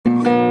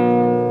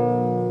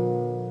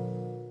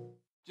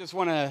Just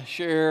want to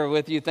share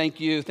with you, thank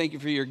you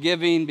for your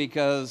giving,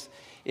 because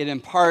it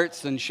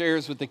imparts and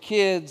shares with the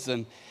kids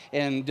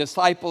and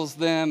disciples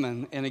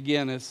them, and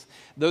again, it's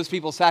those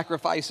people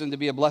sacrificing to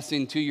be a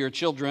blessing to your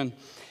children.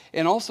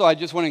 And also, I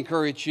just want to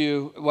encourage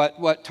you,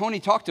 what Tony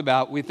talked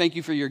about, we thank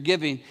you for your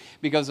giving,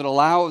 because it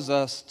allows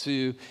us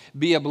to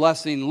be a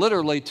blessing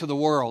literally to the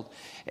world.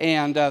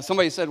 And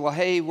somebody said, well,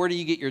 hey, where do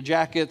you get your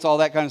jackets, all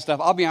that kind of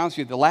stuff? I'll be honest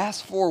with you, the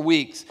last 4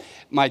 weeks,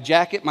 my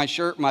jacket, my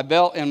shirt, my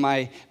belt, and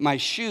my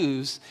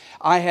shoes,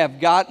 I have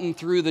gotten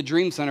through the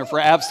Dream Center for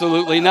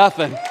absolutely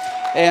nothing.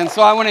 And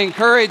so I want to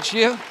encourage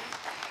you.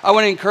 I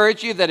want to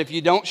encourage you that if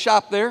you don't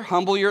shop there,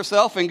 humble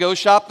yourself and go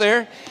shop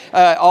there.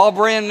 All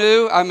brand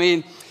new. I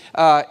mean,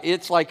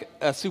 it's like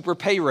a super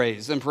pay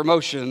raise and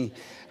promotion,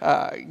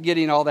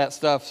 getting all that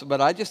stuff.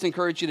 But I just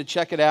encourage you to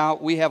check it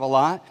out. We have a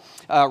lot.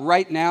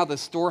 Right now, the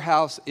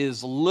storehouse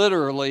is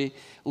literally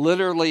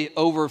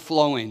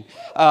overflowing.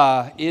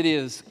 It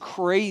is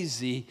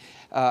crazy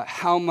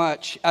how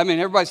much. I mean,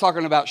 everybody's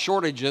talking about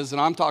shortages,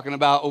 and I'm talking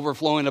about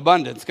overflowing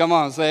abundance. Come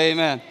on, say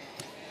amen.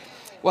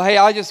 Well, hey,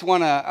 I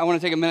want to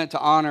take a minute to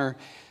honor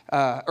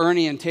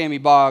Ernie and Tammy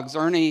Boggs.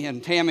 Ernie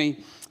and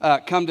Tammy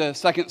come to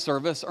second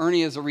service.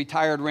 Ernie is a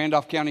retired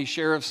Randolph County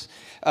Sheriff's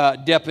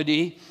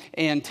deputy,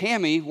 and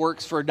Tammy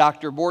works for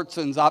Dr.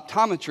 Bortson's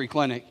optometry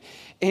clinic.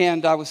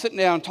 And I was sitting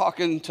down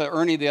talking to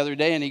Ernie the other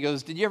day, and he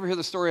goes, did you ever hear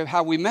the story of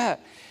how we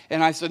met?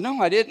 And I said,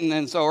 no, I didn't.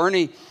 And so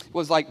Ernie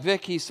was like,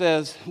 Vic, he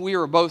says, we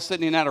were both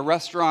sitting at a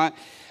restaurant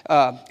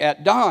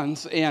at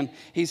Don's, and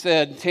he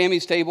said,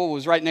 Tammy's table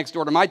was right next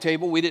door to my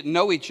table. We didn't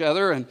know each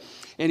other, and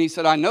he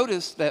said, I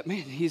noticed that, man,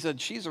 he said,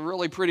 she's a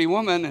really pretty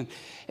woman.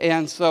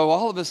 And so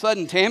all of a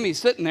sudden, Tammy's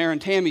sitting there, and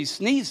Tammy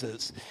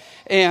sneezes.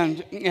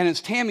 And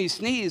as Tammy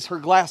sneezes, her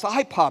glass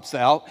eye pops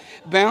out,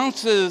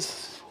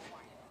 bounces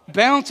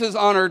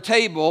on her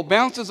table,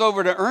 bounces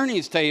over to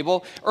Ernie's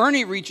table.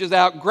 Ernie reaches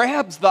out,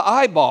 grabs the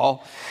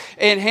eyeball,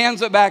 and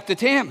hands it back to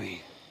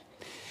Tammy.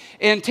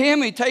 And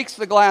Tammy takes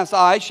the glass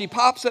eye, she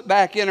pops it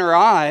back in her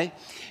eye,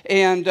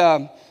 and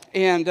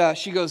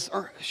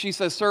she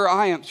says,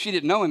 sir, she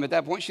didn't know him at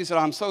that point. She said,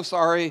 I'm so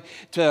sorry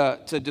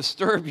to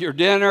disturb your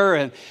dinner.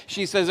 And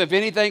she says, if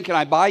anything, can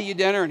I buy you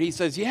dinner? And he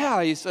says,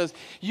 yeah. He says,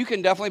 you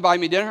can definitely buy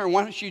me dinner, and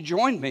why don't you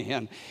join me?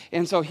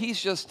 And so he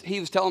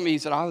was telling me, he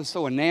said, I was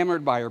so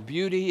enamored by her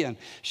beauty, and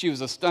she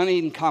was a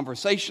stunning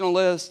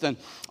conversationalist and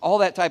all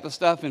that type of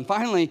stuff. And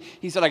finally,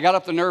 he said, I got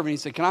up the nerve, and he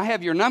said, can I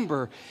have your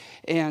number?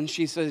 And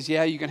she says,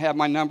 yeah, you can have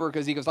my number,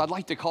 because he goes, I'd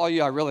like to call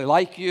you. I really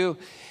like you.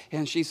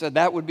 And she said,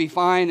 that would be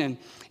fine.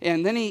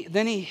 And then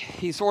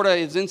he sort of,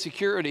 his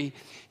insecurity,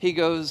 he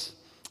goes,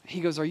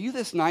 are you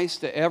this nice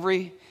to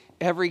every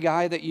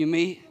guy that you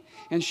meet?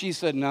 And she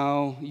said,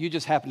 no, you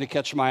just happen to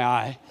catch my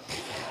eye.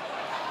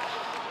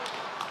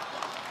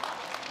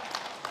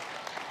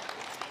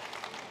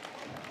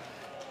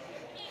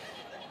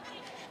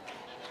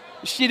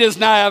 She does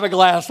not have a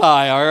glass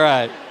eye, all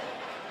right.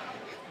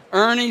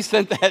 Ernie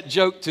sent that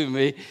joke to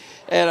me,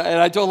 and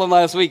I told him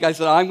last week, I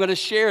said, I'm going to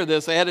share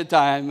this ahead of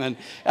time. And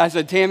I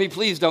said, Tammy,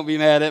 please don't be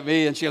mad at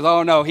me. And she goes,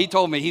 oh, no, he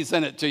told me he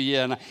sent it to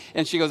you.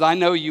 And she goes, I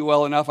know you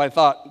well enough. I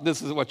thought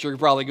this is what you're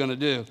probably going to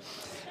do.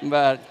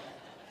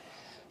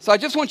 So I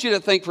just want you to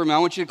think for a minute.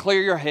 I want you to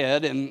clear your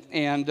head. And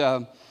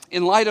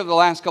in light of the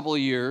last couple of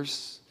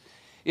years,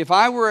 if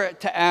I were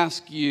to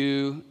ask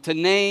you to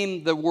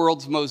name the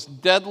world's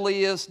most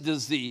deadliest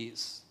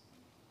disease,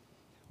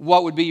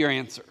 what would be your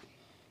answer?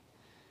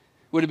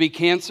 Would it be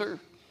cancer?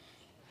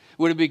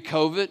 Would it be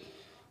COVID?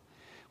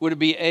 Would it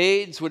be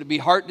AIDS? Would it be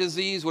heart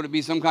disease? Would it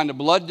be some kind of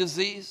blood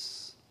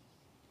disease?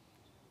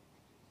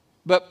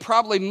 But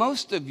probably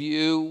most of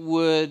you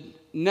would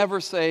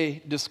never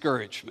say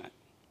discouragement.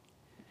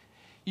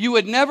 You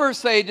would never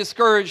say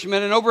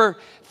discouragement. And over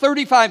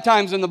 35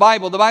 times in the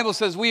Bible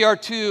says we are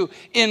to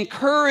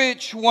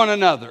encourage one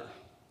another.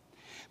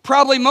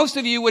 Probably most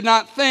of you would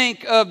not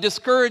think of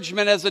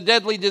discouragement as a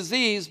deadly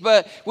disease,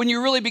 but when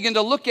you really begin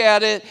to look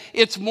at it,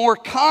 it's more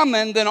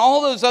common than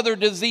all those other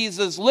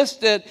diseases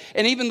listed,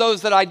 and even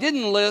those that I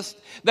didn't list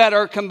that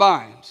are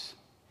combined.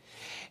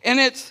 And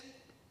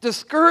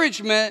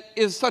discouragement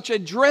is such a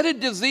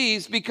dreaded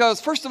disease because,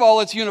 first of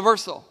all, it's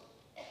universal.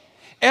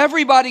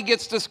 Everybody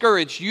gets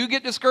discouraged. You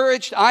get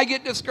discouraged. I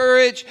get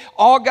discouraged.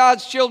 All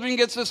God's children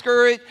get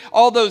discouraged.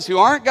 All those who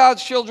aren't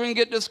God's children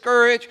get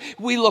discouraged.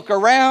 We look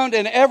around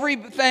and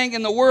everything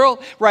in the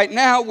world right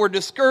now, we're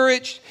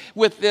discouraged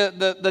with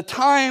the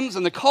times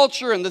and the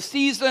culture and the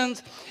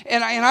seasons.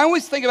 And I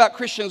always think about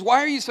Christians,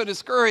 why are you so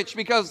discouraged?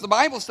 Because the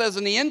Bible says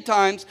in the end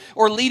times,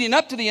 or leading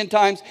up to the end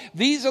times,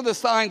 these are the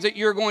signs that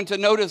you're going to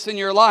notice in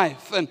your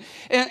life.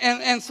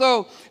 And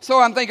so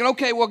I'm thinking,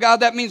 okay, well,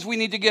 God, that means we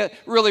need to get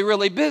really,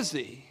 really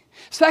busy.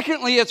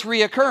 Secondly, it's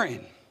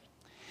reoccurring.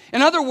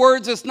 In other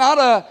words, it's not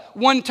a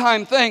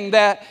one-time thing,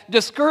 that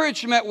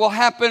discouragement will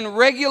happen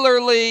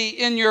regularly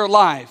in your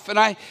life. And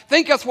I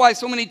think that's why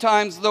so many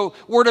times the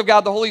Word of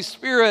God, the Holy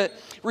Spirit,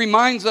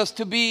 reminds us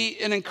to be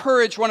and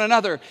encourage one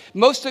another.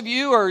 Most of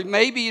you, or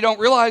maybe you don't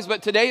realize,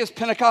 but today is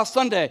Pentecost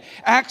Sunday.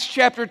 Acts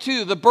chapter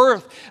 2, the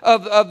birth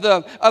of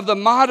the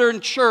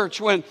modern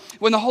church, when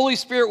the Holy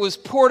Spirit was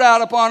poured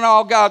out upon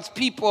all God's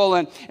people,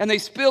 and they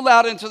spilled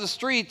out into the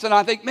streets. And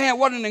I think, man,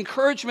 what an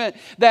encouragement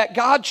that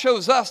God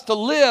chose us to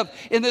live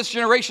in this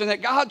generation,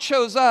 that God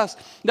chose us,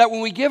 that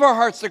when we give our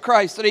hearts to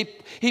Christ, that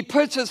He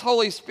puts His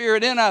Holy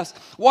Spirit in us.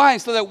 Why?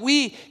 So that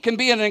we can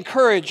be an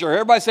encourager.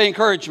 Everybody say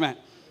encouragement.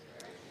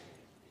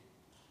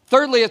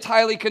 Thirdly, it's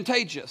highly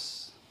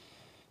contagious.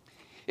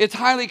 It's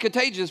highly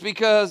contagious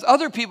because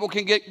other people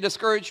can get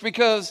discouraged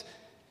because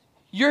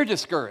you're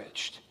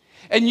discouraged.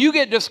 And you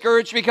get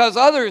discouraged because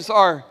others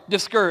are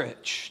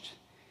discouraged.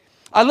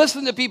 I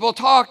listen to people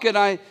talk and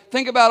I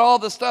think about all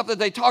the stuff that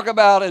they talk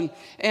about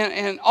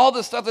and all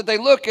the stuff that they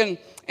look and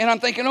I'm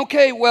thinking,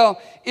 okay,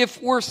 well,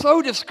 if we're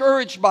so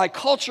discouraged by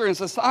culture and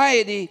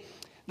society,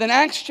 then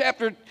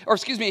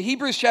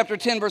Hebrews chapter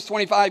 10, verse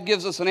 25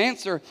 gives us an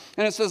answer.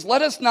 And it says,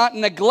 let us not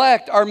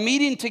neglect our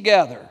meeting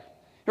together.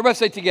 Everybody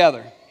say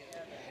together.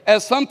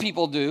 As some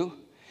people do,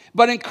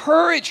 but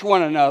encourage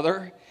one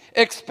another,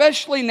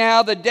 especially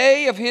now the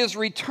day of His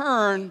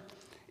return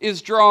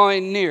is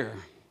drawing near.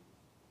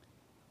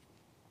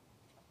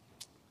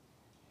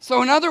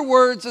 So in other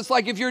words, it's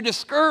like if you're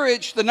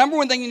discouraged, the number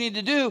one thing you need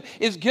to do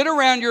is get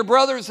around your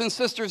brothers and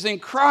sisters in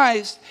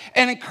Christ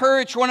and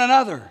encourage one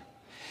another.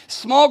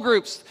 Small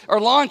groups are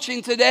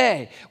launching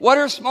today. What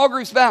are small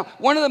groups about?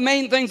 One of the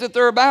main things that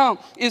they're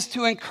about is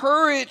to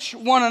encourage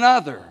one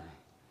another.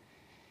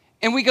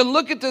 And we can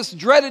look at this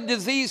dreaded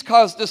disease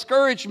called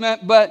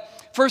discouragement, but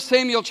 1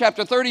 Samuel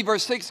chapter 30,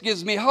 verse 6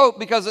 gives me hope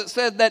because it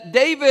said that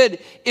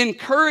David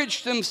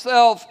encouraged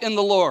himself in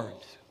the Lord.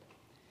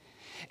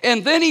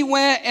 And then he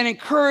went and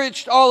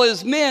encouraged all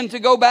his men to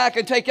go back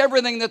and take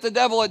everything that the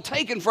devil had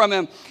taken from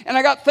him. And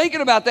I got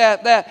thinking about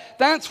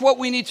that's what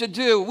we need to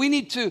do. We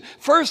need to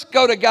first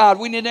go to God.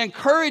 We need to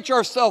encourage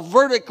ourselves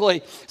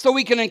vertically so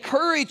we can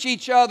encourage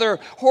each other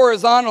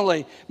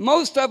horizontally.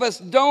 Most of us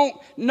don't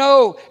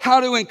know how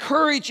to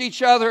encourage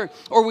each other,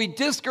 or we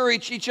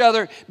discourage each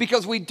other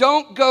because we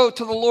don't go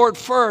to the Lord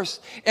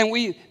first, and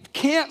we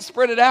can't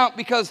spread it out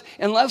because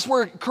unless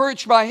we're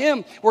encouraged by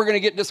Him, we're going to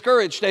get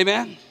discouraged.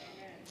 Amen?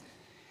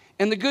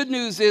 And the good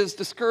news is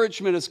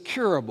discouragement is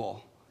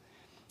curable.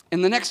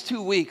 In the next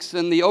 2 weeks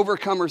in the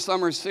Overcomer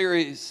Summer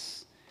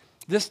Series,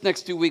 this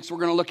next 2 weeks, we're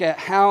going to look at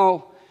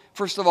how,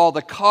 first of all,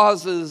 the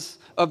causes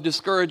of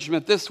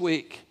discouragement this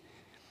week.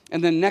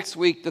 And then next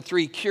week, the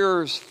 3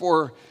 cures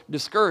for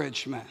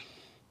discouragement.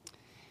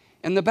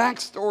 And the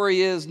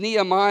backstory is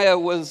Nehemiah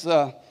was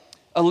a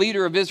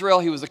leader of Israel.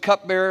 He was a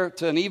cupbearer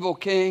to an evil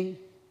king.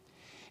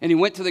 And he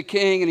went to the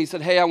king and he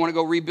said, hey, I want to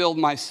go rebuild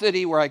my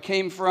city where I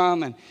came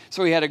from. And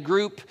so he had a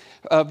group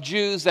of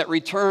Jews that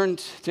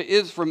returned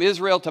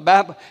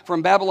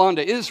from Babylon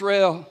to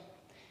Israel.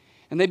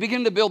 And they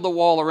began to build the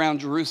wall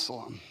around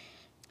Jerusalem.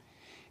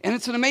 And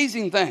it's an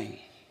amazing thing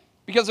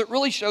because it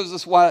really shows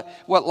us what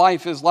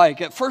life is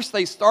like. At first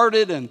they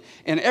started and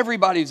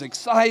everybody's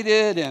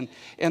excited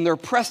and they're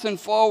pressing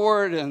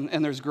forward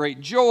and there's great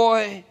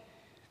joy.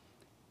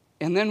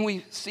 And then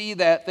we see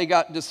that they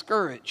got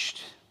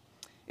discouraged.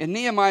 In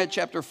Nehemiah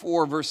chapter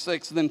 4, verse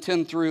 6, then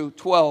 10 through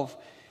 12,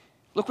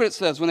 look what it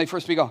says when they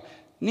first began.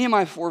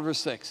 Nehemiah 4, verse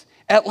 6.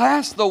 At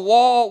last the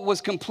wall was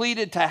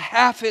completed to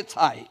half its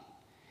height,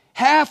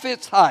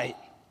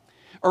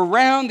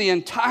 around the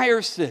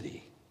entire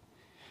city.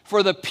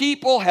 For the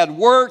people had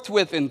worked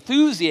with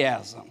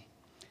enthusiasm.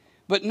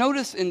 But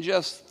notice in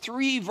just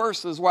 3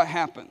 verses what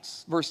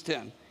happens. Verse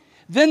 10.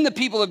 Then the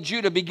people of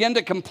Judah began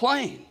to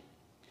complain.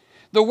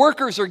 The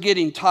workers are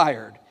getting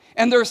tired,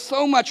 and there's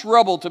so much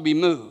rubble to be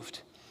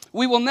moved.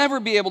 We will never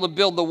be able to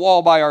build the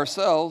wall by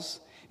ourselves.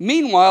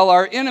 Meanwhile,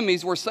 our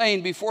enemies were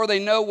saying, before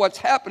they know what's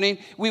happening,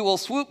 we will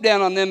swoop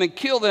down on them and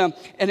kill them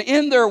and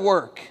end their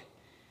work.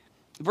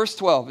 Verse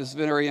 12 is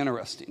very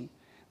interesting.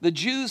 The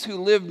Jews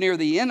who lived near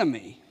the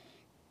enemy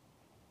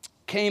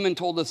came and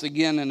told us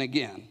again and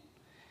again,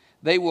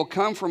 they will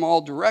come from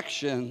all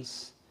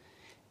directions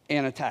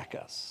and attack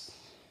us.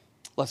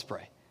 Let's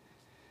pray.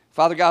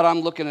 Father God,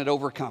 I'm looking at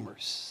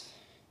overcomers.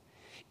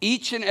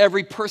 Each and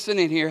every person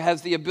in here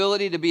has the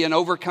ability to be an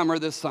overcomer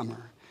this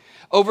summer.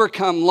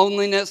 Overcome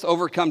loneliness,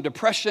 overcome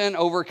depression,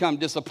 overcome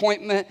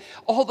disappointment,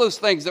 all those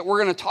things that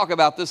we're going to talk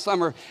about this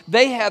summer.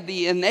 They have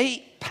the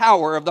innate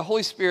power of the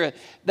Holy Spirit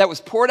that was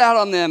poured out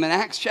on them in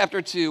Acts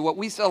chapter 2, what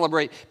we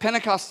celebrate,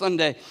 Pentecost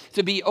Sunday,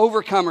 to be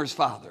overcomers,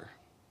 Father.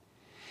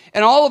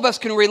 And all of us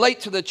can relate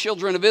to the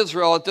children of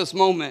Israel at this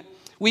moment.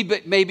 We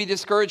may be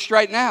discouraged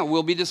right now.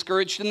 We'll be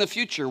discouraged in the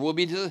future.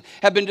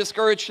 Have been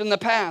discouraged in the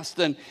past.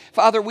 And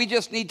Father, we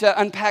just need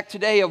to unpack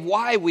today of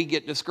why we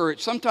get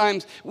discouraged.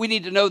 Sometimes we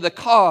need to know the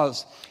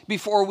cause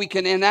before we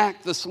can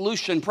enact the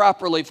solution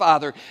properly,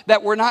 Father.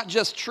 That we're not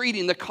just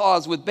treating the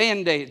cause with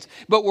Band-Aids,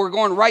 but we're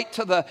going right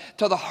to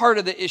the heart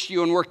of the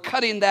issue, and we're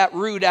cutting that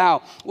root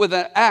out with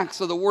an axe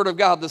of the Word of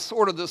God, the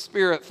sword of the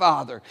Spirit,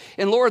 Father.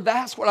 And Lord,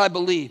 that's what I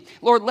believe.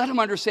 Lord, let them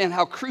understand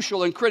how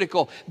crucial and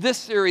critical this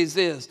series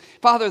is.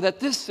 Father, that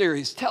this this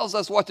series tells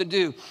us what to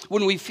do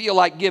when we feel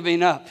like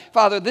giving up.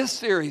 Father, this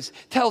series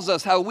tells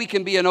us how we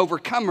can be an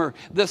overcomer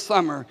this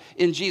summer.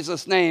 In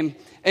Jesus' name,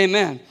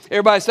 amen.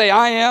 Everybody say,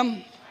 I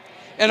am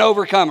an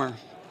overcomer.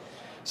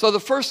 So the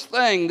first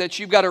thing that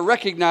you've got to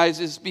recognize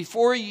is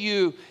before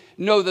you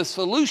know the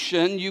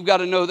solution, you've got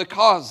to know the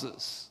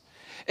causes.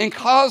 And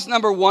cause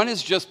number one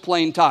is just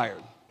plain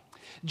tired.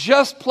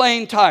 Just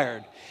plain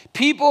tired.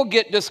 People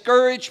get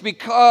discouraged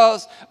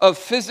because of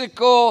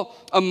physical,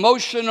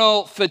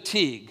 emotional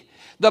fatigue.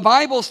 The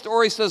Bible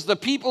story says the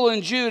people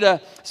in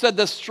Judah said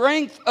the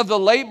strength of the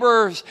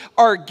laborers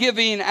are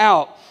giving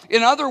out.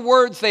 In other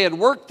words, they had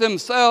worked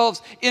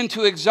themselves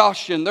into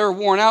exhaustion. They're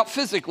worn out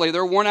physically.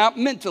 They're worn out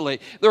mentally.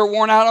 They're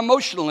worn out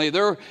emotionally.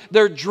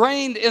 They're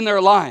drained in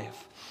their life.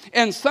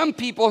 And some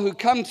people who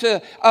come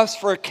to us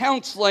for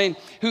counseling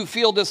who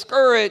feel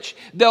discouraged,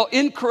 they'll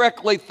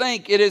incorrectly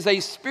think it is a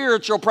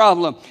spiritual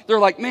problem. They're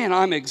like, man,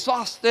 I'm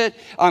exhausted,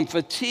 I'm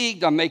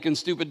fatigued, I'm making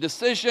stupid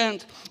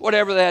decisions,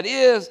 whatever that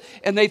is.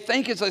 And they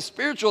think it's a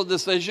spiritual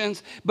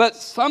decisions, but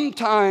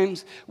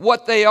sometimes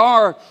what they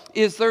are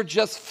is they're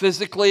just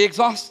physically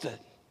exhausted.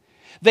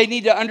 They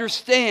need to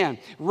understand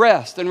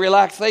rest and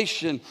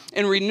relaxation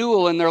and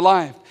renewal in their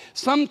life.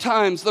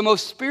 Sometimes the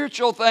most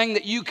spiritual thing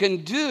that you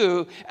can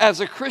do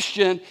as a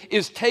Christian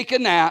is take a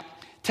nap,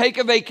 take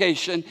a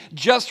vacation,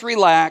 just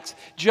relax,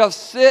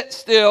 just sit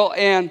still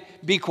and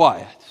be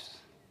quiet.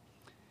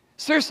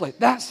 Seriously,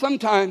 that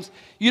sometimes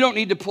you don't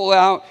need to pull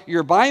out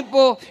your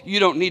Bible, you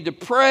don't need to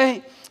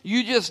pray,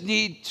 you just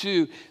need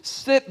to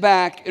sit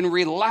back and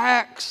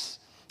relax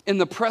in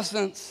the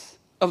presence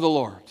of the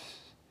Lord.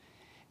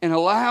 And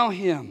allow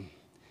Him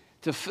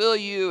to fill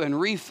you and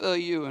refill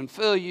you and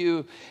fill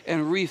you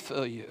and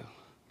refill you.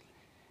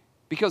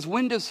 Because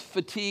when does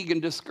fatigue and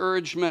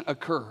discouragement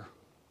occur?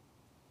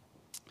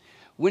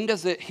 When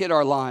does it hit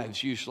our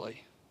lives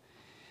usually?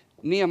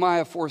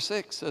 Nehemiah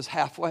 4:6 says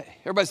halfway.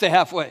 Everybody say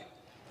halfway.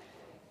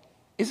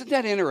 Isn't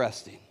that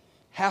interesting?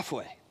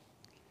 Halfway.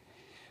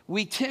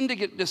 We tend to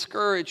get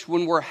discouraged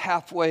when we're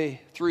halfway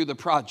through the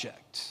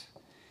project.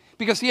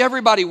 Because see,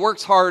 everybody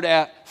works hard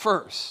at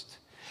first.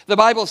 The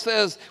Bible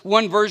says,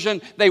 one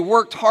version, they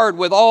worked hard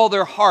with all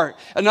their heart.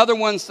 Another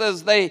one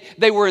says they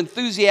were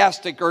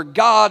enthusiastic or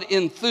God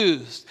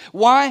enthused.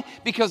 Why?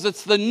 Because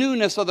it's the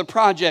newness of the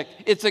project.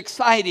 It's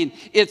exciting.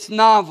 It's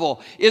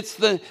novel.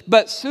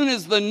 But soon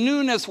as the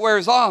newness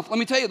wears off, let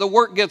me tell you, the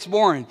work gets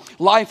boring.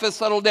 Life has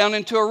settled down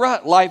into a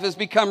rut. Life has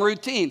become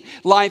routine.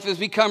 Life has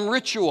become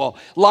ritual.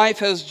 Life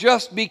has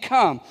just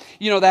become.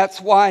 That's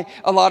why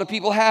a lot of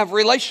people have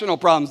relational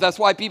problems. That's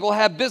why people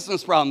have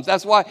business problems.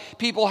 That's why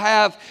people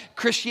have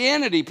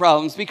Christianity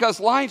problems,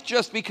 because life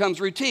just becomes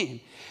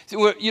routine.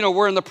 So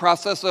we're in the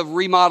process of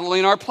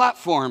remodeling our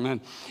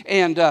platform.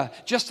 And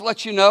just to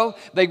let you know,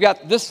 they've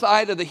got this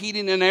side of the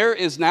heating and air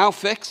is now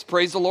fixed.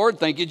 Praise the Lord.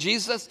 Thank you,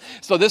 Jesus.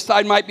 So this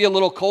side might be a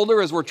little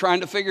colder as we're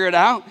trying to figure it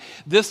out.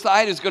 This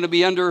side is going to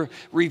be under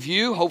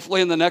review,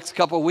 hopefully in the next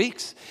couple of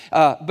weeks.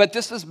 But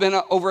this has been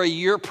over a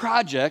year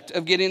project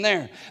of getting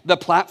there. The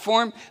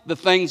platform, the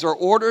things are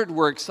ordered.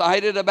 We're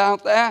excited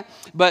about that.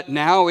 But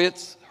now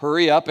it's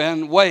hurry up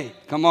and wait.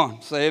 Come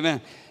on, say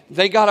amen.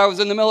 Thank God I was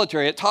in the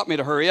military. It taught me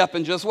to hurry up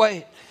and just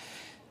wait.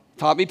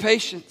 Taught me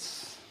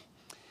patience.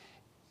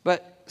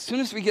 But as soon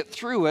as we get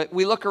through it,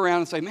 we look around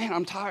and say, man,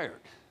 I'm tired.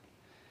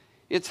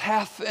 It's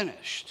half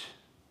finished.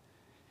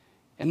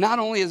 And not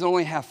only is it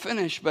only half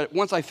finished, but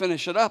once I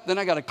finish it up, then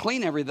I got to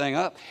clean everything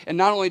up. And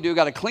not only do I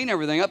got to clean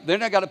everything up,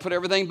 then I got to put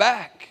everything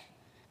back.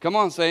 Come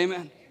on, say amen.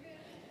 Amen.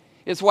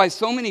 It's why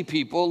so many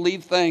people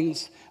leave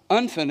things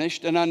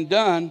unfinished and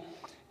undone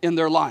in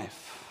their life.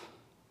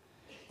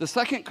 The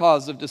second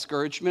cause of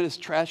discouragement is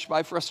trashed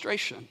by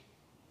frustration.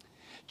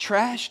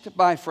 Trashed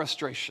by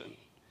frustration.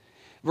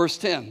 Verse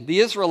 10, the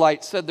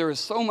Israelites said, there is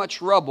so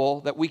much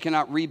rubble that we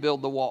cannot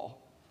rebuild the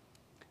wall.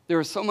 There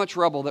is so much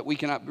rubble that we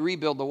cannot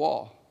rebuild the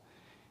wall.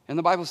 And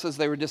the Bible says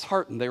they were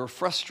disheartened. They were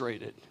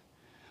frustrated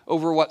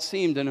over what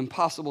seemed an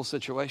impossible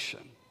situation.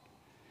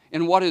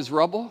 And what is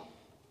rubble?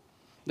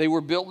 They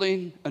were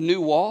building a new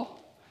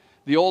wall.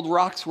 The old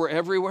rocks were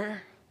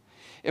everywhere.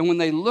 And when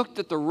they looked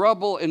at the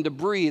rubble and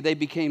debris, they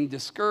became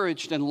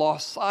discouraged and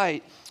lost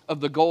sight of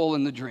the goal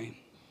and the dream.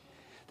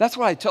 That's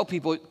why I tell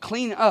people,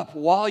 clean up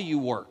while you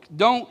work.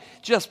 Don't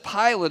just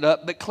pile it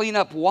up, but clean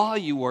up while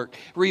you work.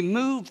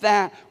 Remove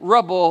that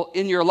rubble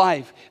in your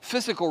life.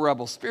 Physical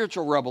rubble,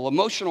 spiritual rubble,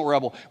 emotional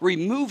rubble.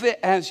 Remove it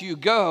as you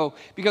go,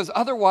 because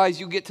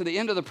otherwise you get to the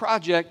end of the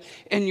project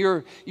and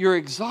you're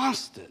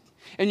exhausted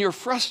and you're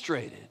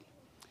frustrated.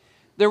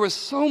 There was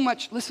so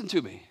much, listen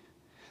to me.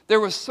 There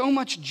was so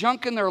much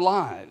junk in their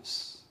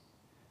lives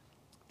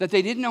that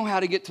they didn't know how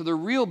to get to the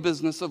real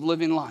business of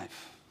living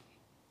life.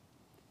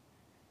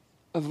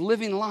 Of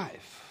living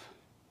life.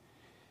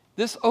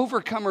 This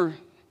Overcomer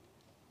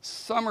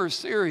Summer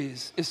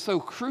Series is so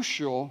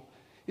crucial,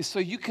 is so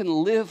you can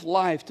live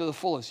life to the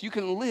fullest. You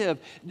can live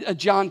a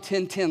John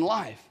 10:10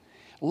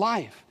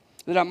 life.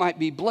 that I might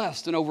be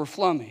blessed and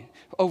overflowing,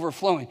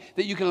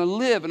 that you can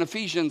live an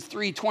Ephesians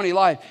 3:20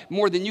 life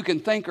more than you can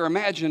think or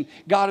imagine.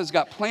 God has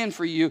got planned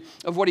for you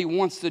of what he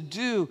wants to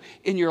do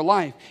in your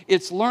life.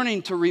 It's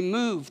learning to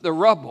remove the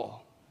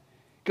rubble,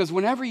 because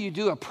whenever you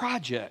do a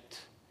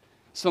project,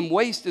 some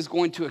waste is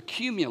going to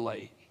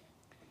accumulate,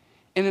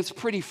 and it's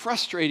pretty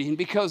frustrating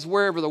because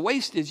wherever the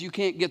waste is, you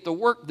can't get the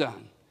work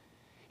done.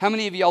 How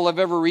many of y'all have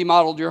ever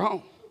remodeled your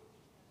home?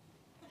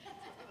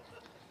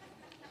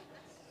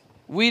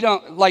 We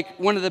don't, like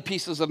one of the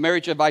pieces of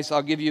marriage advice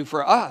I'll give you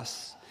for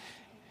us,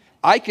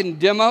 I can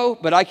demo,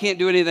 but I can't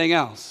do anything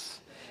else.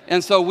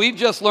 And so we've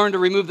just learned to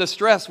remove the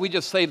stress. We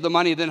just save the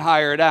money, then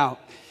hire it out.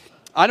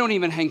 I don't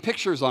even hang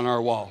pictures on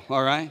our wall,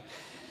 all right?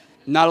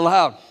 Not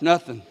allowed,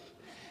 nothing.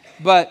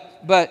 But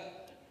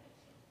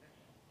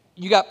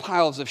you got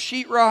piles of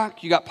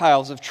sheetrock, you got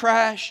piles of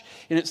trash,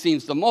 and it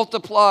seems to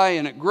multiply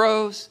and it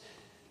grows.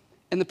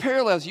 And the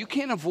parallels, you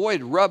can't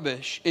avoid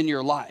rubbish in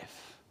your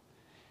life.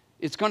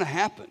 It's going to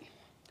happen.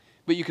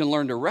 But you can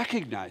learn to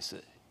recognize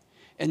it,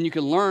 and you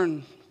can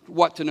learn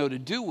what to know to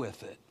do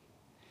with it,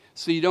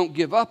 so you don't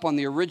give up on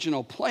the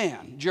original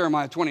plan,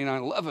 Jeremiah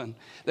 29:11,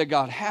 that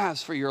God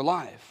has for your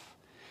life.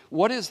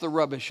 What is the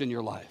rubbish in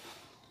your life?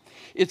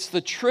 It's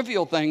the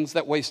trivial things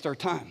that waste our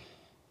time.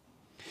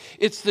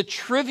 It's the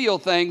trivial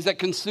things that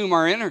consume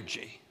our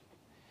energy.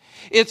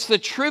 It's the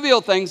trivial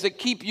things that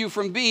keep you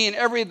from being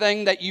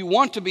everything that you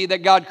want to be,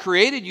 that God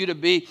created you to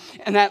be,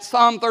 and that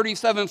Psalm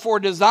 37:4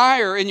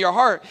 desire in your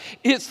heart.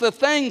 It's the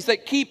things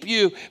that keep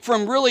you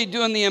from really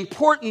doing the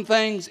important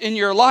things in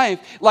your life,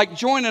 like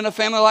joining a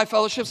Family Life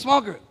Fellowship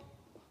small group.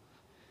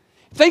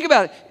 Think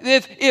about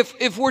it.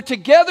 If we're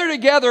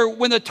together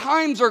when the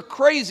times are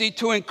crazy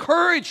to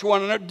encourage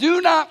one another, do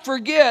not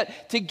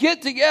forget to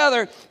get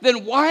together,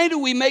 then why do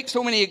we make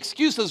so many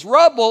excuses,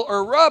 rubble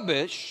or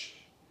rubbish,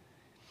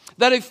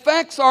 that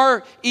affects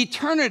our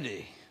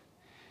eternity?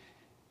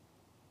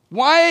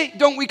 Why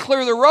don't we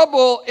clear the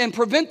rubble and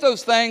prevent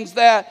those things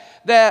that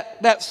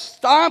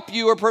stop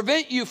you or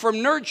prevent you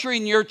from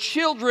nurturing your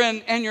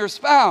children and your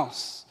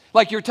spouse,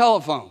 like your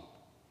telephone,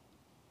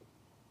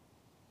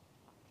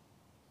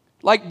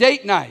 like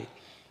date night,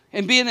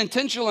 and being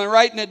intentional and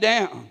writing it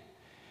down?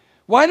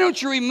 Why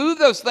don't you remove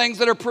those things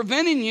that are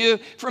preventing you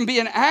from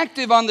being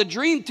active on the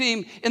dream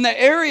team in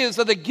the areas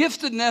of the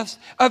giftedness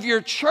of your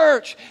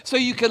church, so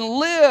you can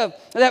live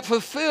that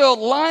fulfilled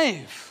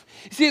life?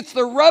 See, it's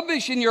the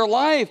rubbish in your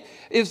life,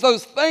 is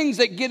those things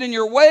that get in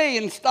your way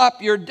and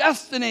stop your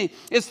destiny.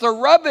 It's the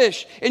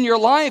rubbish in your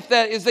life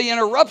that is the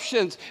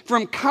interruptions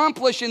from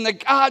accomplishing the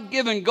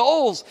God-given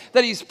goals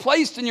that he's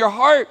placed in your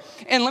heart.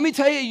 And let me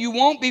tell you, you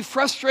won't be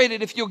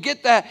frustrated if you'll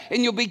get that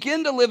and you'll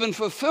begin to live in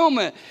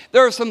fulfillment.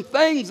 There are some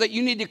things that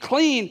you need to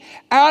clean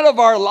out of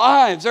our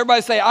lives.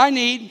 Everybody say, I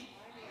need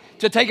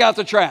to take out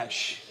the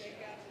trash.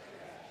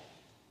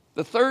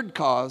 The third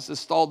cause is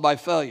stalled by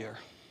failure.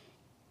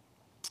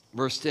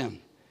 Verse 10.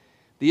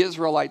 The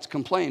Israelites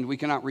complained, we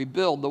cannot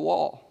rebuild the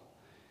wall.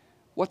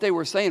 What they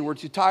were saying, we're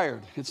too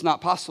tired. It's not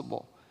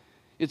possible.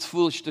 It's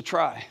foolish to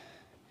try.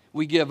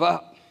 We give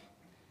up.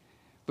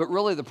 But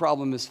really the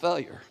problem is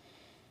failure.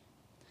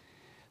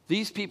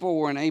 These people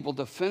were unable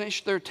to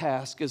finish their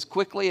task as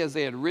quickly as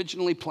they had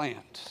originally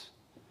planned.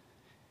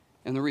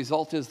 And the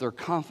result is their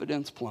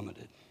confidence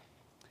plummeted.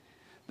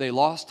 They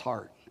lost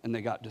heart and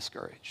they got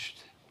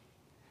discouraged.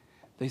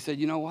 They said,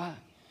 you know what?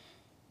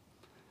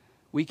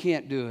 We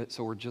can't do it,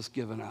 so we're just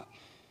giving up.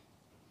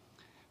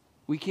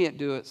 We can't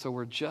do it, so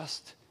we're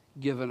just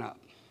giving up.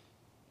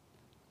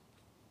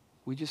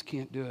 We just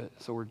can't do it,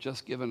 so we're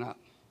just giving up.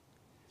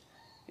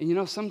 And you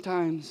know,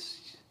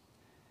 sometimes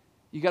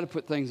you got to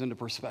put things into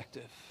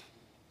perspective.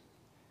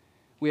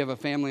 We have a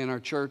family in our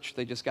church.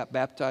 They just got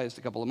baptized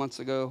a couple of months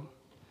ago.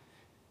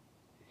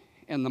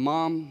 And the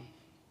mom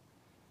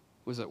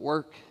was at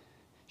work.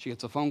 She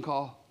gets a phone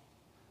call.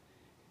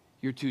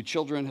 Your two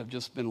children have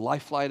just been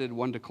life-flighted,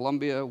 one to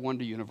Columbia, one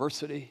to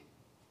university.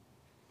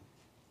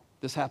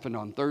 This happened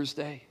on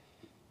Thursday.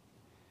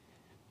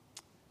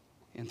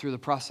 And through the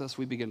process,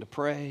 we begin to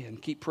pray and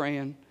keep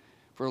praying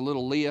for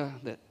little Leah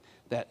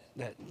that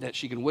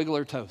she can wiggle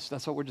her toes.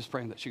 That's what we're just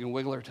praying, that she can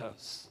wiggle her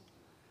toes.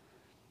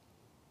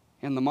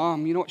 And the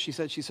mom, you know what she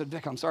said? She said,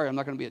 Vic, I'm sorry, I'm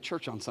not going to be at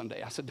church on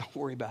Sunday. I said, don't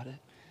worry about it.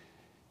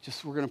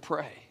 Just, we're going to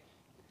pray.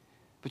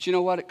 But you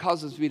know what? It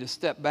causes me to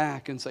step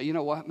back and say, you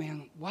know what,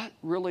 man? What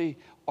really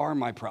are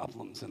my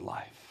problems in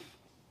life?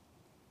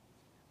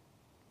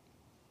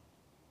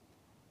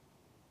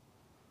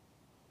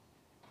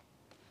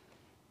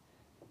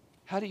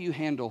 How do you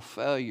handle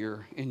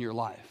failure in your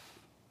life?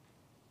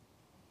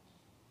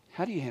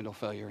 How do you handle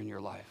failure in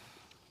your life?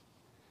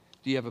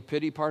 Do you have a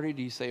pity party?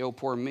 Do you say, oh,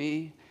 poor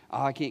me?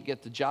 Oh, I can't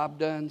get the job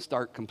done.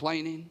 Start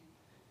complaining.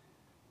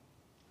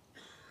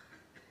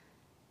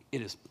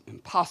 It is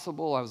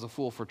impossible. I was a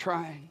fool for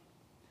trying.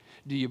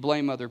 Do you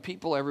blame other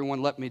people?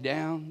 Everyone let me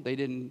down. They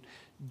didn't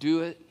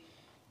do it.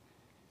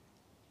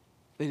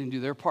 They didn't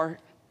do their part.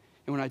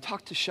 And when I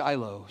talked to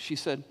Shiloh, she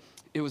said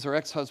it was her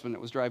ex-husband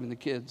that was driving the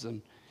kids.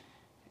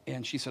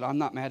 And she said, I'm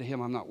not mad at him.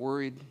 I'm not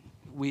worried.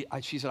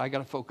 she said, I got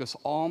to focus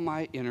all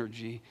my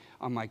energy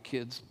on my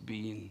kids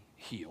being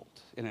healed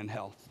and in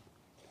health.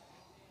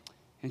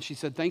 And she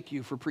said, thank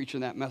you for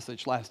preaching that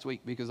message last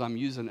week because I'm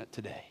using it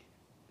today.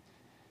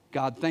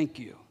 God, thank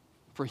you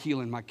for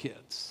healing my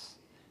kids.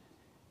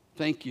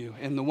 Thank you.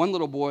 And the one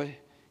little boy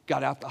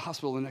got out the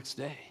hospital the next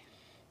day.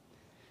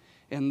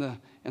 And the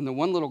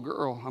one little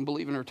girl, I'm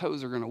believing her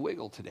toes are going to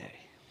wiggle today.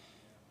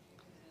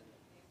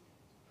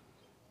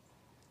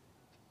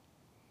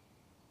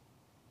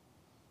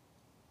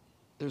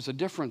 There's a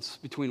difference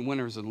between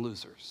winners and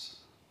losers.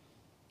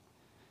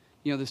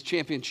 You know, this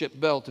championship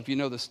belt, if you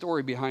know the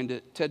story behind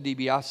it, Ted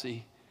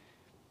DiBiase,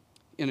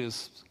 in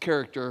his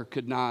character,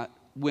 could not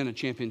win a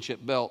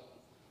championship belt,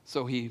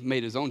 so he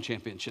made his own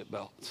championship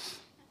belt.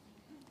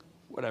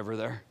 Whatever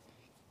there.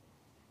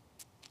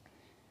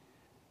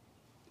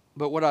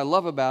 But what I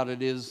love about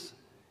it is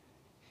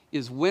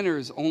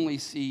winners only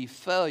see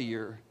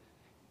failure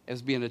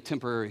as being a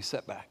temporary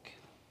setback.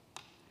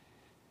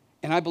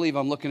 And I believe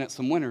I'm looking at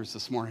some winners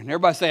this morning.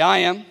 Everybody say, I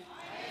am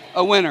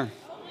a winner.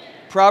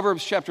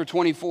 Proverbs chapter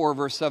 24,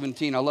 verse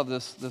 17. I love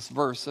this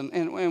verse,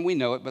 and we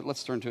know it, but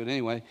let's turn to it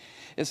anyway.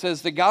 It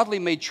says, the godly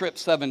may trip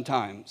 7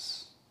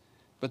 times,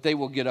 but they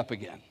will get up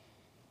again.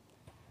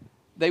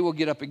 They will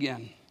get up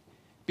again.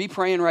 Be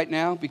praying right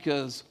now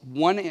because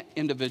one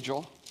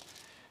individual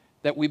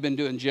that we've been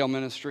doing jail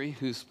ministry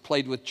who's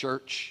played with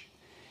church,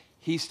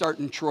 he's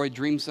starting Troy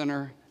Dream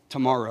Center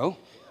tomorrow.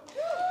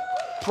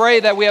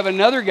 Pray that we have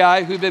another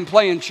guy who's been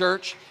playing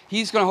church.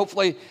 He's going to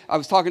hopefully, I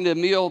was talking to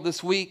Emil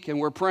this week, and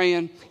we're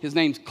praying. His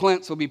name's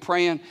Clint, so we'll be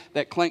praying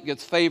that Clint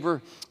gets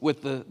favor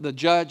with the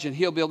judge, and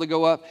he'll be able to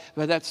go up.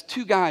 But that's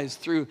 2 guys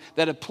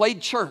that have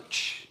played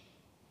church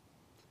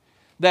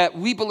that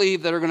we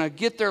believe that are going to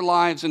get their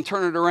lives and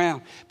turn it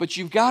around. But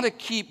you've got to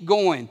keep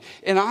going.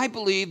 And I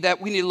believe that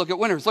we need to look at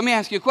winners. Let me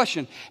ask you a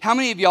question. How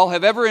many of y'all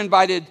have ever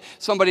invited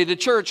somebody to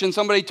church and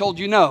somebody told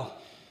you no?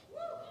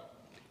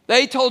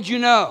 They told you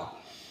no.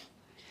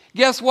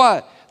 Guess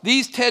what?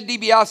 These Ted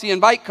DiBiase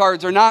invite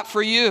cards are not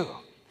for you.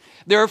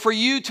 They're for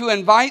you to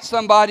invite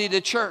somebody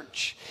to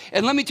church.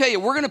 And let me tell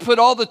you, we're going to put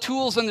all the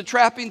tools and the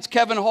trappings.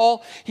 Kevin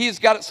Hall, he's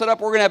got it set up.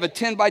 We're going to have a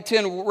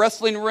 10-by-10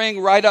 wrestling ring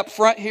right up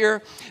front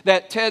here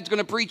that Ted's going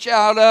to preach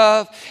out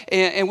of.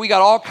 And we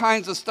got all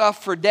kinds of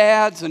stuff for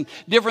dads and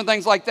different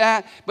things like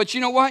that. But you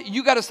know what?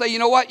 You got to say, you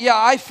know what? Yeah,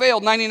 I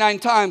failed 99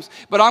 times,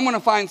 but I'm going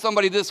to find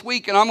somebody this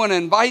week and I'm going to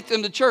invite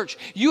them to church.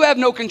 You have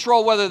no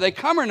control whether they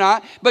come or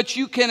not, but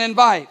you can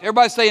invite.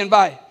 Everybody say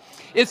invite.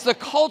 It's the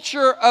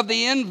culture of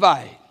the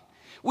invite.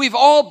 We've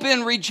all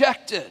been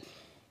rejected.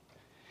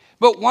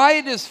 But why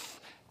does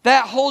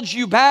that hold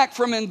you back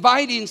from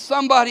inviting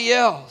somebody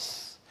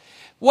else?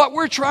 What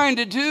we're trying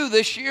to do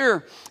this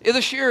year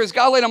is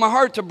God laid on my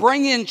heart to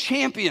bring in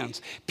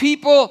champions.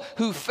 People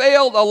who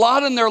failed a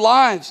lot in their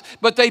lives,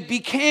 but they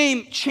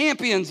became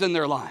champions in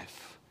their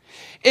life.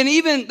 And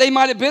even they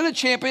might have been a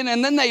champion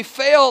and then they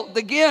failed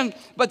again,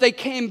 but they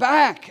came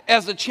back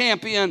as a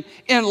champion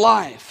in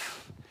life.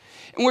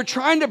 And we're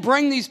trying to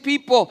bring these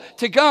people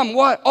to come.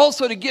 What?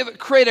 Also to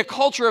create a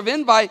culture of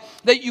invite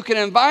that you can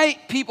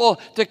invite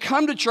people to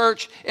come to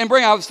church and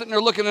bring. I was sitting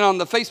there looking on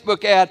the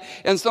Facebook ad,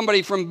 and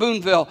somebody from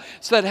Boonville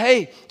said,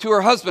 hey, to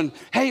her husband,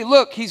 hey,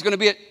 look, he's going to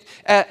be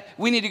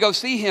we need to go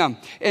see him.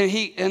 And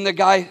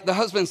the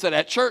husband said,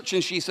 at church?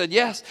 And she said,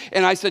 yes.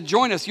 And I said,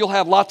 join us. You'll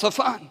have lots of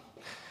fun.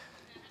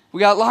 We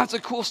got lots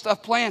of cool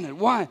stuff planned.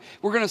 Why?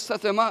 We're going to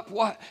set them up,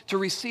 what? To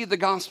receive the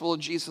gospel of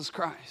Jesus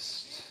Christ.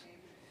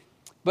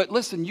 But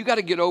listen, you got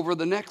to get over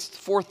the next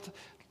 4th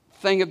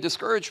thing of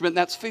discouragement, and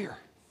that's fear.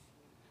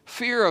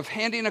 Fear of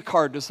handing a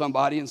card to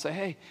somebody and say,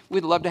 hey,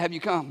 we'd love to have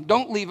you come.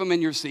 Don't leave them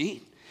in your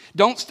seat.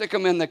 Don't stick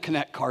them in the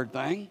Connect card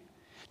thing.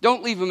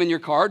 Don't leave them in your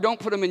car. Don't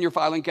put them in your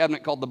filing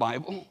cabinet called the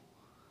Bible.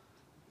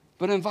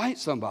 But invite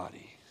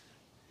somebody.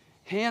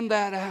 Hand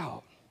that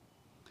out.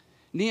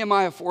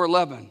 Nehemiah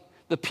 4:11.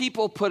 The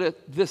people put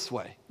it this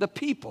way. The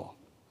people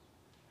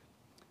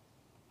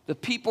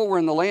were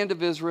in the land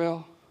of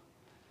Israel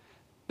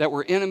that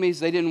were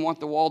enemies. They didn't want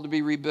the wall to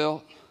be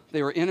rebuilt.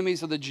 They were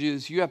enemies of the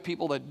Jews. You have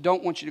people that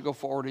don't want you to go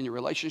forward in your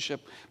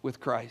relationship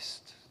with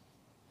Christ.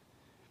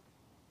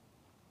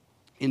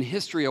 In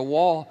history, a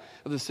wall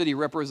of the city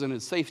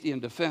represented safety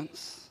and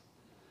defense.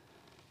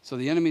 So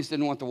the enemies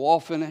didn't want the wall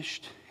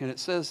finished. And it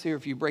says here,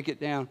 if you break it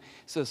down, it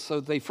says,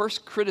 so they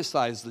first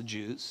criticized the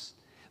Jews,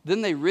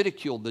 then they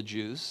ridiculed the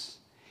Jews,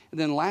 and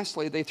then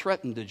lastly, they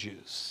threatened the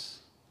Jews.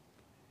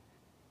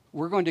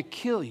 We're going to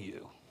kill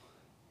you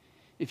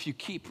if you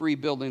keep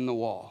rebuilding the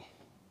wall.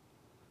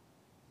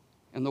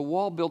 And the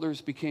wall builders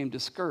became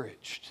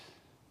discouraged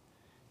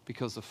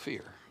because of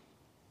fear.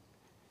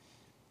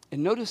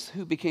 And notice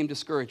who became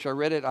discouraged. I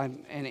read it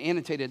and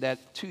annotated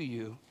that to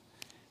you.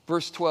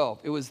 Verse 12,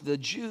 it was the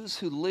Jews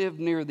who lived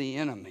near the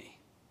enemy.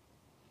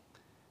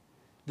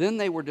 Then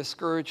they were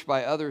discouraged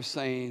by others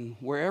saying,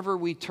 wherever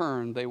we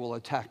turn, they will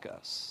attack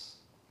us.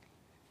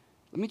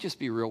 Let me just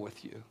be real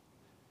with you.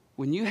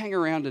 When you hang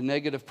around a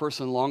negative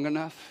person long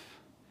enough,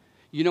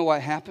 you know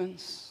what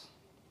happens?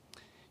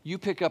 You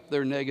pick up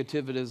their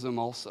negativism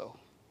also.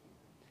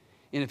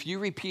 And if you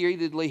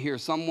repeatedly hear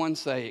someone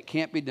say, it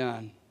can't be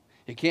done,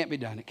 it can't be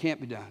done, it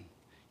can't be done,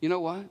 you know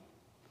what?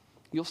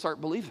 You'll start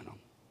believing them.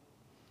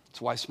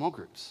 It's why small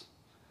groups.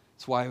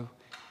 It's why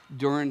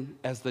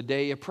as the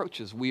day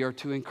approaches, we are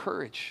to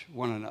encourage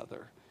one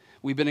another.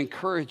 We've been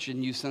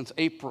encouraging you since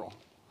April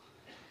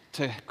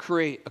to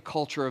create a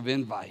culture of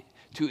invite,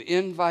 to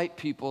invite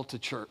people to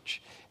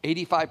church.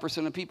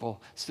 85% of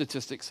people,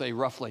 statistics say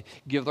roughly,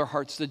 give their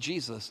hearts to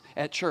Jesus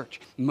at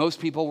church. Most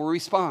people will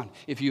respond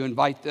if you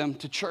invite them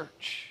to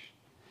church.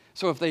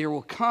 So if they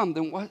will come,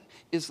 then what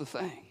is the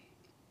thing?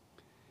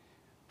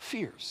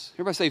 Fears.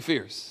 Everybody say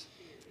fears.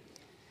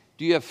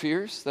 Do you have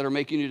fears that are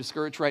making you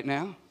discouraged right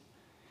now?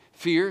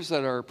 Fears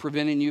that are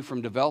preventing you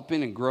from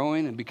developing and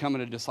growing and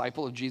becoming a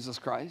disciple of Jesus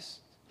Christ?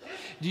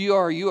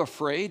 Are you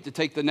afraid to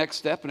take the next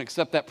step and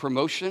accept that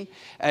promotion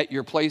at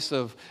your place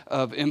of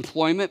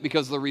employment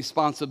because of the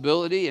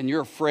responsibility, and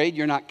you're afraid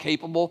you're not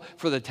capable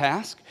for the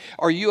task?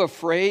 Are you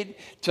afraid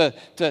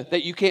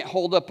that you can't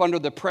hold up under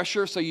the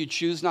pressure, so you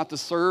choose not to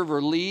serve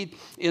or lead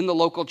in the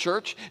local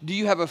church? Do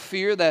you have a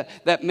fear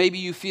that maybe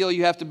you feel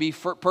you have to be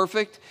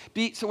perfect?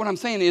 So what I'm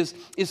saying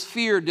is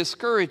fear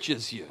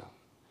discourages you.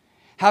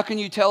 How can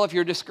you tell if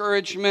your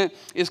discouragement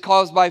is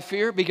caused by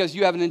fear? Because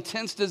you have an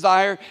intense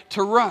desire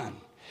to run.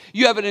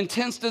 You have an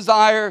intense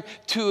desire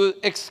to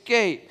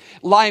escape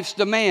life's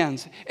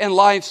demands and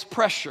life's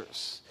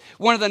pressures.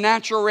 One of the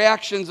natural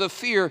reactions of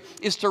fear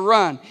is to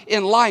run.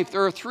 In life,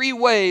 there are 3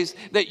 ways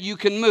that you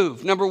can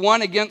move. Number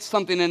 1, against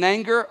something in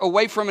anger,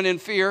 away from it in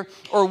fear,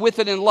 or with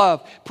it in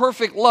love.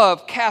 Perfect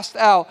love casts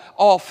out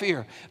all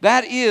fear.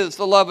 That is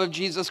the love of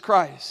Jesus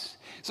Christ.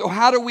 So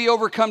how do we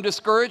overcome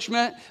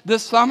discouragement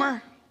this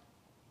summer?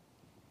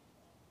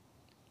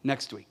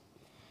 Next week.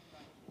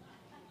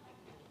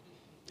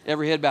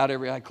 Every head bowed,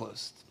 every eye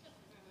closed.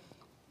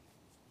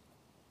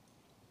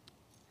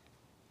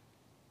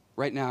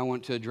 Right now, I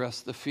want to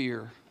address the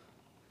fear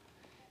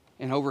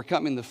and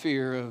overcoming the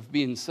fear of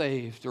being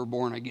saved or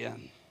born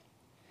again.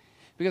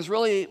 Because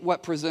really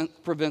what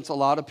prevents a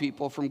lot of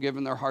people from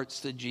giving their hearts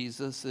to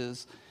Jesus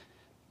is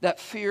that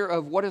fear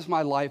of what is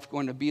my life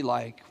going to be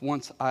like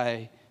once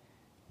I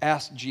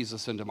ask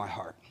Jesus into my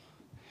heart?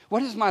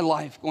 What is my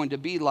life going to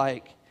be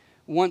like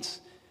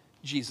once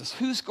Jesus?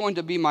 Who's going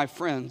to be my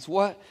friends?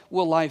 What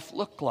will life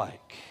look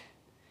like?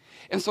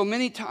 And so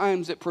many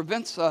times it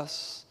prevents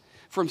us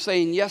from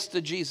saying yes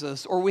to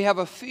Jesus, or we have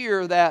a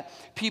fear that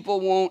people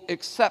won't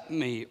accept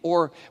me,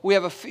 or we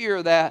have a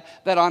fear that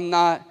I'm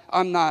not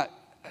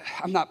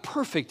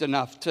perfect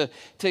enough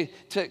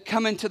to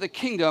come into the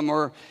kingdom,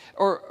 or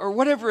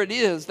whatever it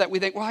is that we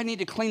think, well, I need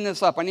to clean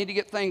this up. I need to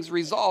get things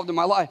resolved in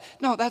my life.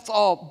 No, that's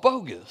all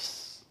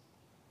bogus.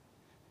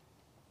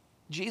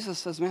 Jesus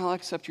says, man, I'll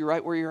accept you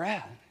right where you're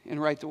at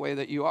and right the way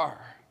that you are.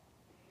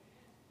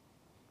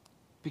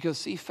 Because,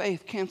 see,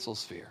 faith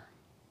cancels fear.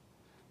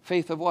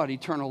 Faith of what?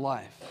 Eternal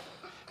life.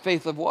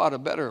 Faith of what? A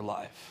better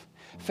life.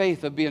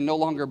 Faith of being no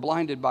longer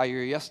blinded by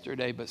your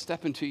yesterday, but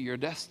step into your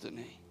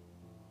destiny.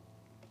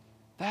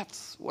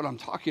 That's what I'm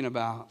talking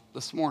about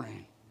this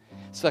morning.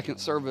 Second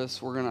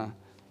service, we're going to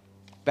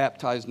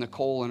baptize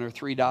Nicole and her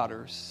 3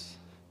 daughters.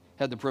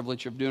 Had the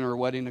privilege of doing her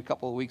wedding a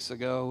couple of weeks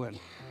ago,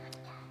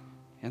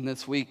 and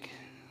this week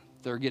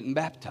they're getting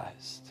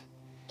baptized.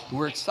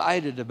 We're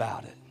excited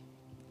about it.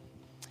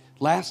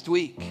 Last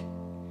week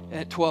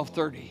at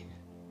 12:30,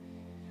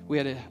 we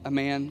had a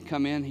man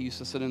come in. He used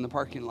to sit in the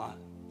parking lot.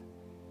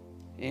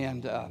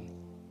 And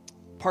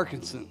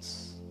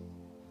Parkinson's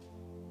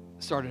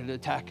started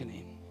attacking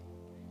him.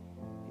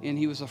 And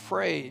he was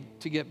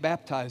afraid to get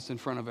baptized in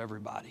front of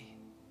everybody.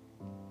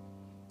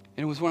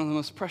 And it was one of the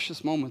most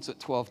precious moments at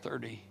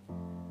 12:30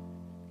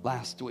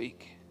 last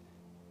week.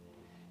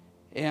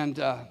 And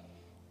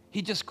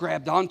he just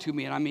grabbed onto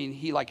me, and I mean,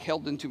 he like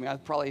held into me. I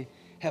probably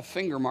have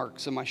finger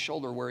marks in my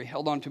shoulder where he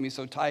held onto me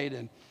so tight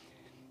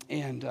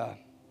and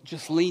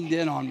just leaned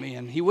in on me,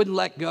 and he wouldn't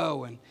let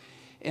go.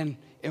 And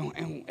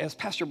as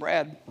Pastor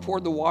Brad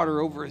poured the water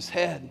over his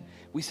head,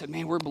 we said,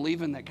 man, we're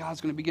believing that God's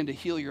going to begin to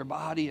heal your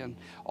body and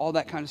all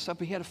that kind of stuff.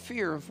 But he had a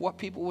fear of what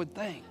people would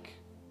think.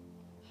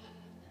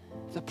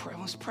 The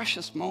most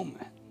precious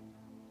moment.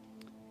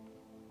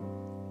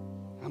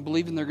 I'm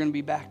believing they're going to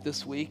be back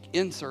this week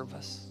in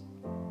service,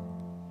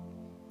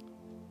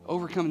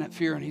 overcoming that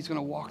fear, and he's going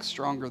to walk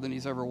stronger than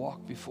he's ever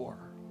walked before.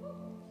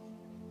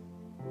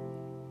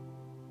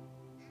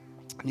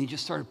 And he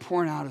just started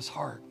pouring out his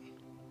heart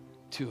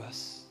to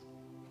us.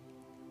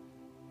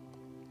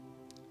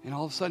 And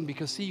all of a sudden,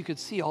 because you could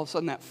see all of a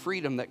sudden that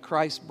freedom that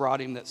Christ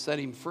brought him that set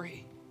him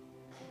free.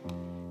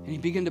 And he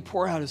began to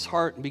pour out his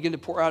heart and begin to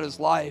pour out his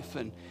life,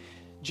 and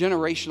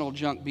generational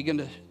junk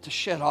began to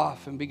shed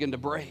off and begin to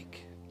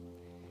break.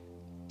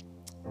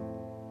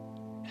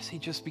 As he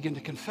just began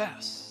to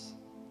confess.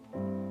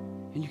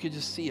 And you could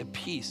just see a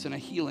peace and a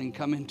healing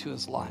come into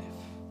his life.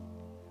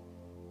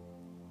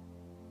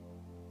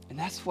 And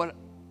that's what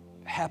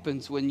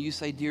happens when you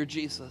say, dear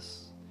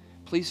Jesus,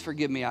 please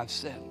forgive me, I've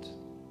sinned.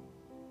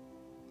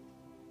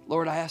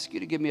 Lord, I ask you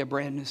to give me a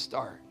brand new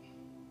start.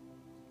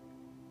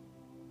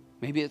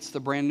 Maybe it's the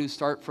brand new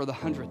start for the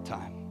 100th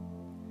time.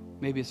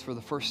 Maybe it's for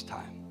the first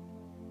time.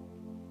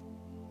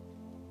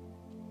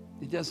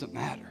 It doesn't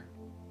matter.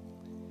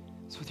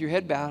 So with your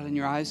head bowed and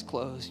your eyes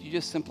closed, you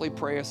just simply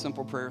pray a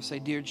simple prayer. Say,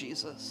 Dear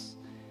Jesus,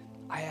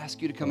 I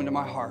ask you to come into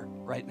my heart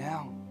right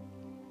now.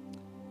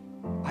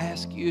 I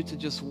ask you to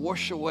just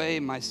wash away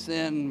my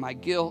sin, my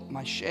guilt,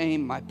 my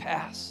shame, my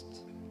past.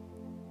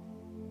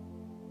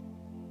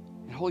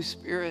 And Holy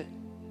Spirit,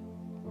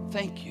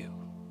 thank you.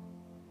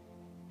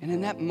 And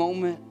in that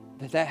moment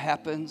that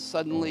happens,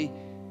 suddenly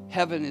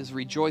heaven is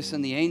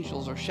rejoicing. The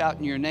angels are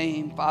shouting your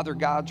name. Father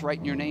God's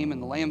writing your name in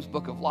the Lamb's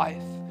Book of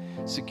Life,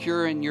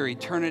 securing your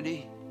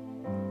eternity.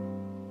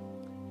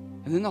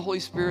 And then the Holy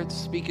Spirit's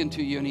speaking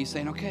to you, and he's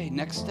saying, okay,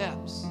 next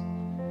steps.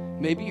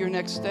 Maybe your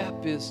next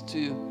step is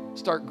to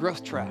start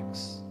growth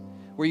tracks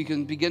where you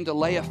can begin to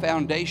lay a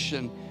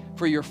foundation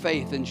for your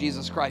faith in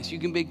Jesus Christ. You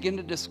can begin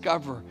to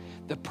discover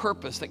the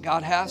purpose that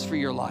God has for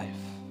your life.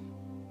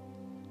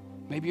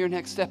 Maybe your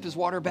next step is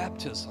water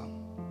baptism.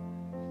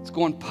 It's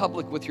going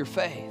public with your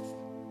faith.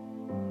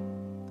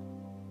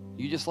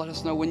 You just let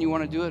us know when you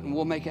want to do it, and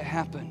we'll make it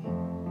happen.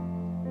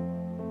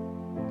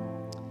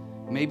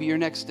 Maybe your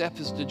next step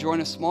is to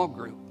join a small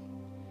group.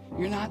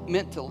 You're not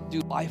meant to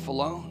do life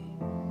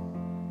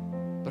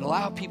alone, but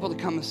allow people to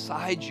come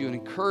beside you and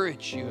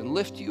encourage you and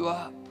lift you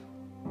up,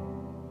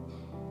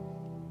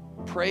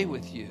 pray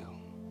with you,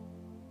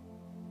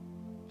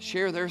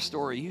 share their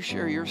story, you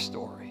share your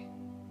story.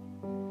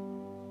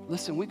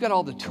 Listen, we've got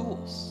all the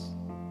tools,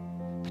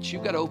 but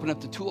you've got to open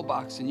up the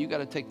toolbox and you've got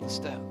to take the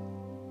step.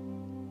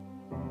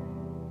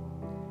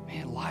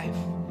 Man, life,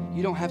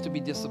 you don't have to be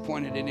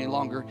disappointed any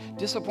longer.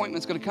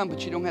 Disappointment's going to come,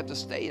 but you don't have to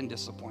stay in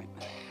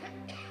disappointment,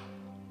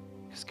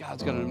 because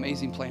God's got an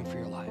amazing plan for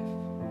your life.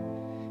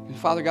 And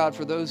Father God,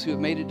 for those who have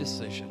made a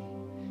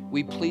decision,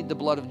 we plead the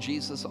blood of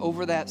Jesus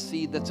over that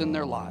seed that's in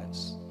their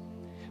lives.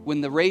 When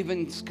the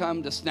ravens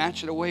come to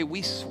snatch it away,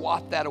 we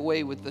swat that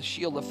away with the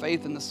shield of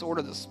faith and the sword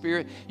of the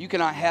Spirit. You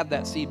cannot have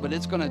that seed, but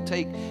it's going to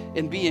take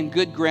and be in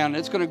good ground.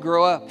 It's going to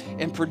grow up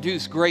and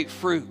produce great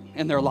fruit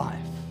in their life.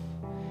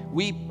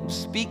 We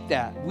speak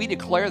that. We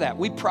declare that.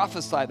 We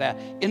prophesy that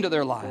into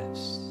their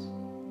lives.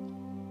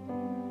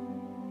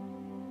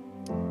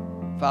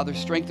 Father,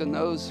 strengthen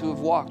those who have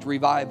walked.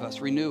 Revive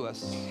us. Renew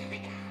us.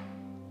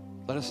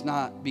 Let us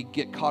not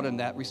get caught in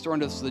that. Restore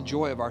unto us the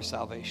joy of our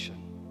salvation.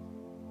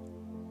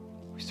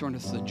 Restore unto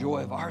us the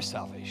joy of our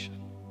salvation.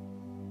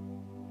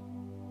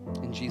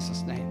 In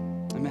Jesus'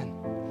 name,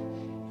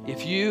 amen.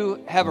 If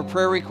you have a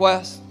prayer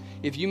request,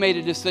 if you made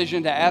a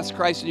decision to ask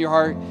Christ in your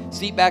heart,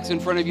 seat back's in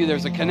front of you.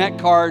 There's a Connect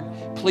card.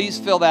 Please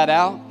fill that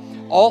out.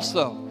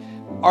 Also,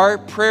 our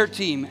prayer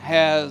team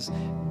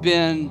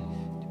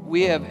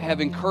we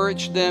have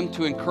encouraged them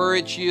to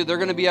encourage you. They're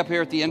going to be up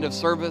here at the end of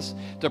service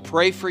to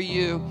pray for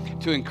you,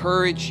 to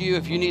encourage you.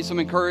 If you need some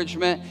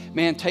encouragement,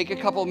 man, take a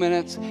couple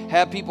minutes,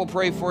 have people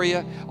pray for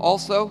you.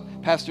 Also,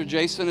 Pastor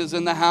Jason is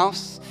in the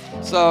house,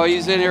 so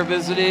he's in here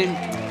visiting.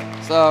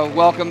 So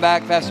welcome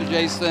back, Pastor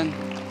Jason.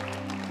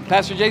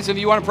 Pastor Jason, if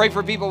you want to pray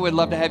for people, we'd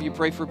love to have you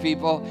pray for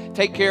people.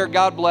 Take care.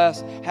 God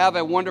bless. Have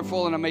a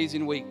wonderful and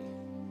amazing week.